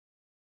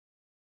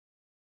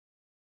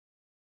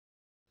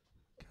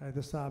Okay,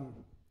 this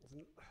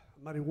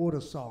Muddy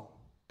Waters song,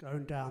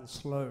 Going Down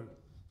Slow.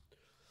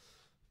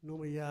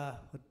 Normally I'd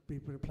be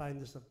playing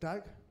this of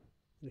Doug,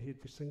 and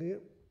he'd be singing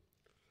it.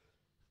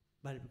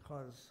 Maybe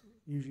because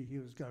usually he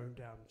was going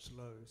down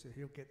slow, so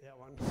he'll get that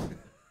one.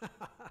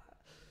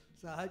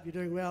 So I hope you're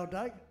doing well,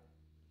 Doug.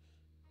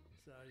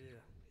 So yeah,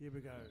 here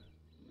we go.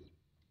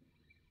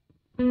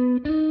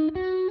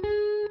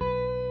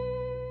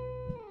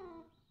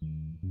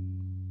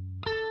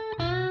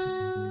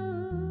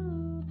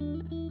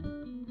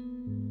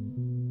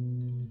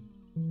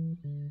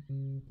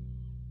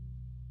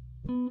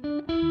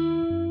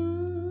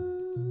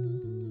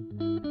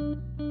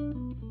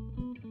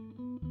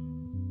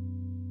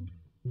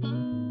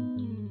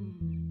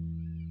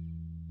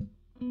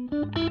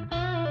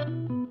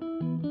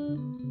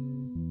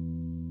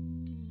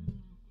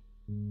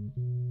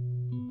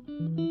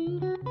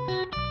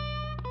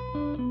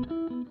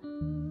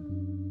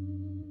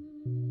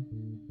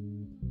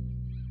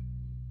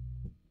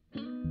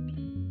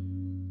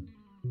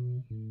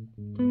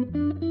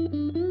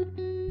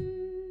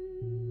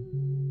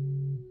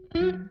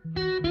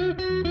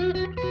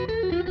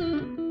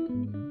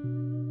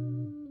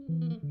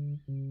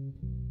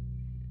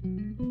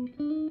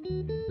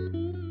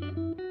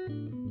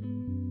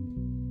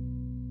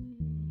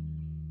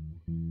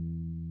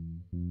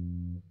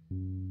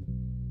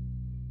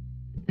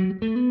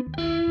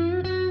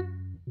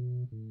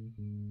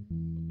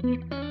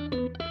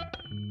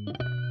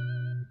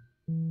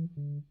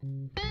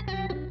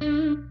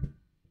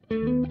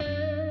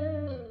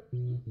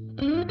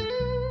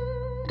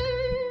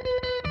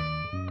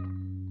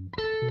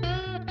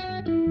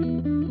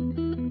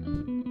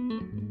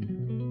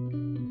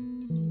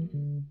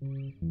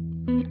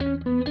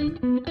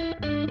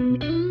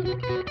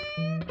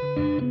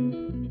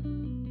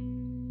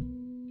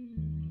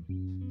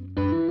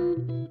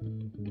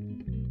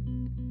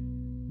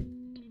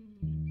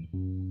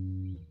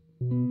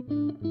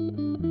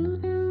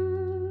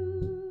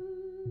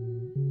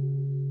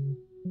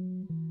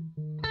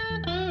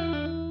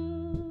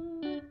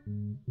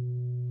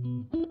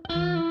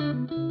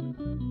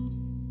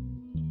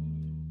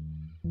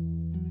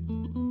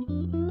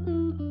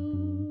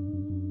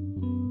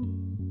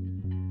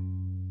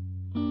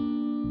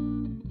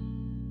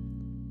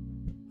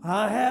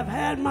 I have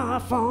had my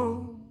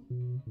fun.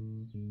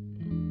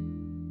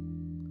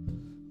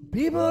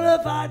 People,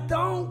 if I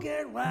don't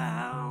get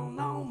well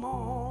no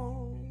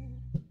more,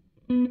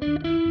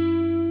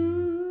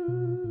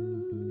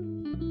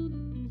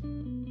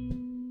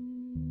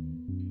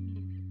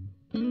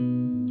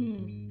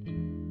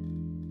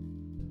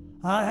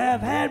 I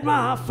have had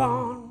my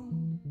fun.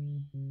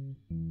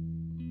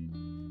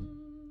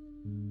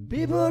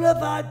 People,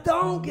 if I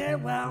don't get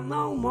well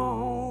no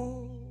more,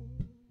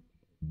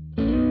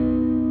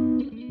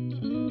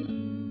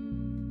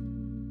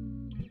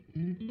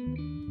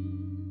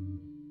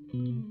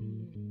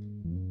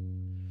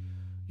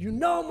 you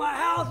know my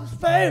house is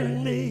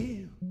failing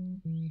me.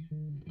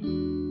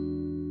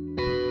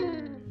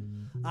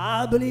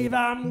 I believe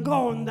I'm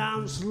going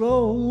down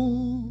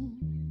slow.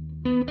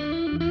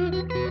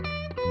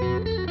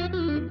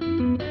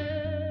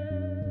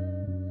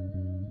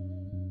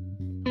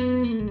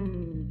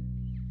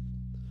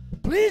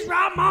 Please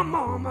write my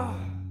mama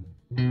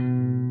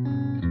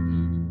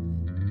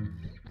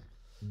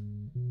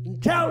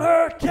and tell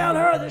her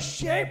the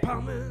shape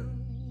I'm in.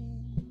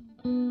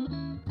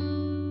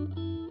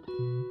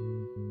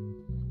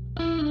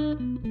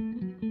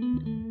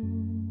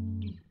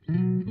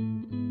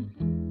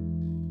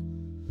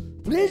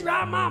 Please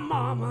write my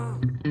mama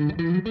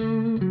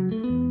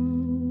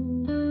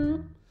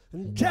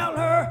and tell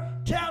her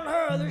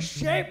the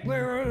shape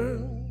we're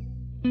in.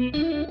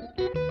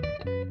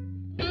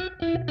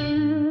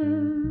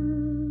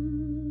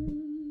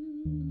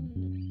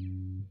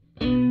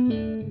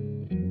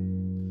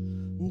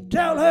 And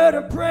tell her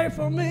to pray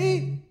for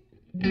me.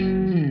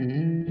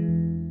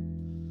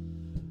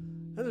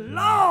 And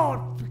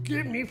Lord,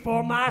 forgive me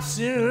for my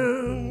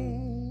sins.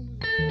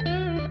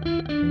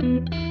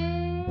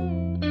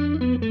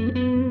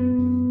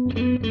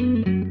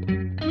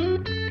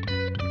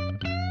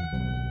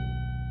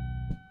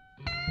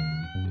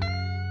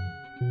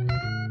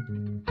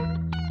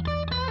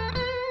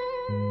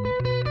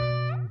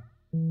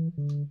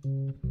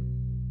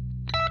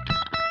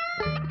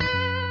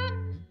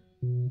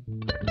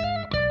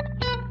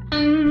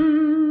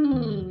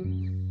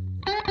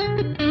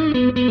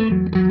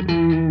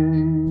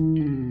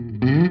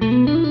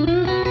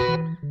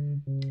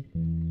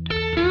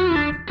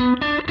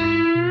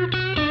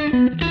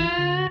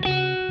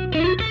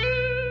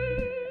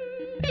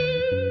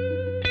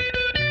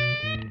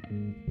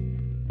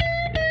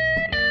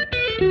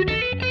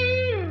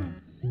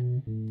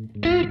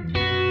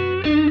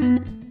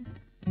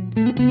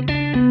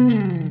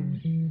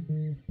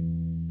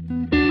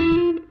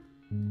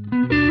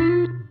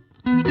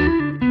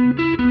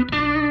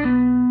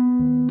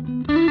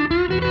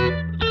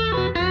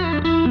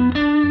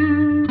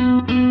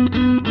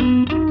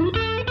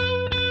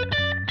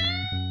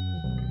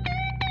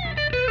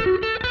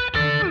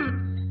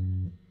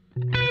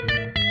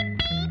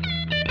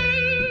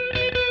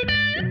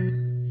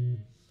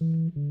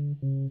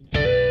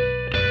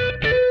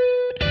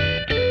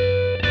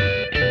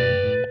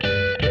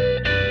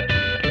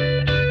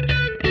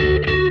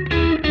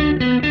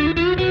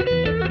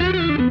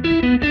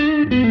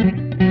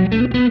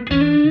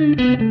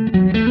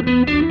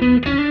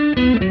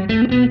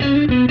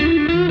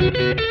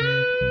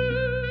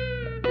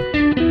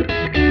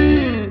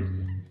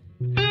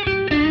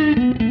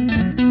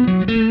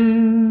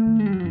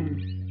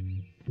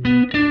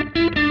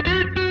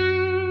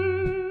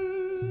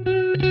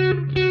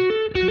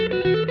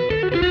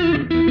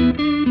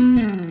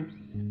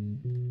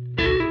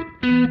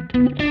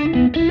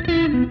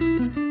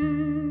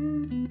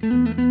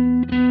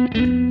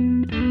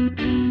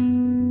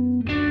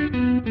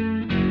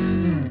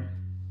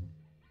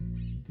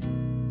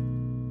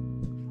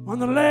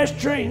 last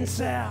train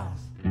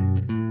south.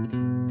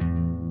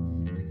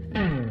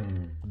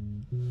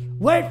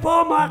 Wait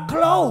for my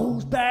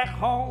clothes back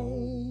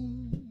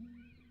home.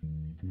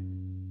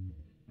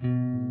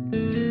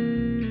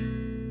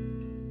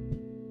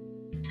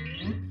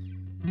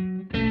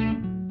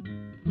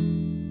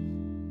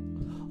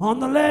 On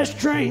the last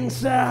train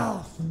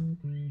south.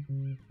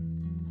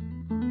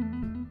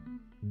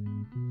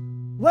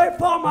 Wait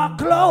for my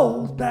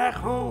clothes back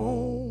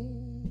home.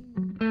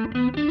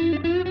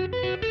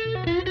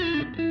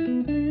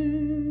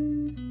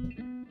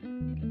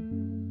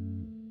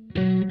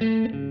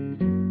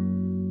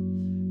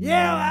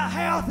 Yeah, my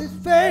health is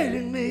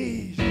failing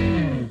me.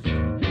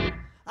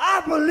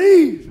 I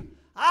believe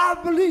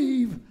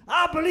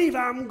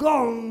I'm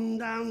going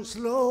down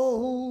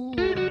slow.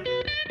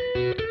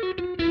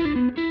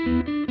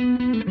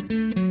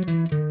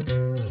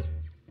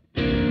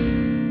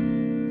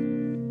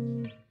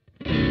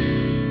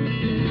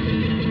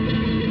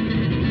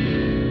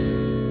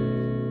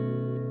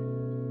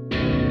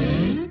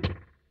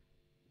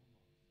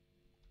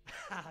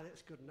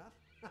 That's good enough.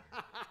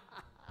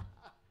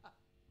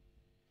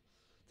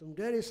 Some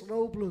dirty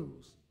slow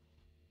blues.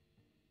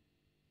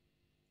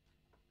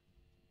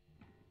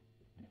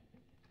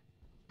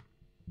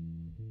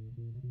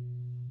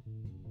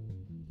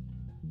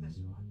 That's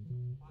all right.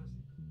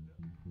 Honestly,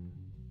 you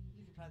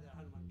can play that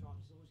 101 times.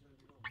 It's always going to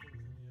be little things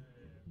in the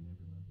air.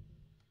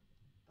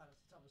 But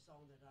it's the type of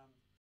song that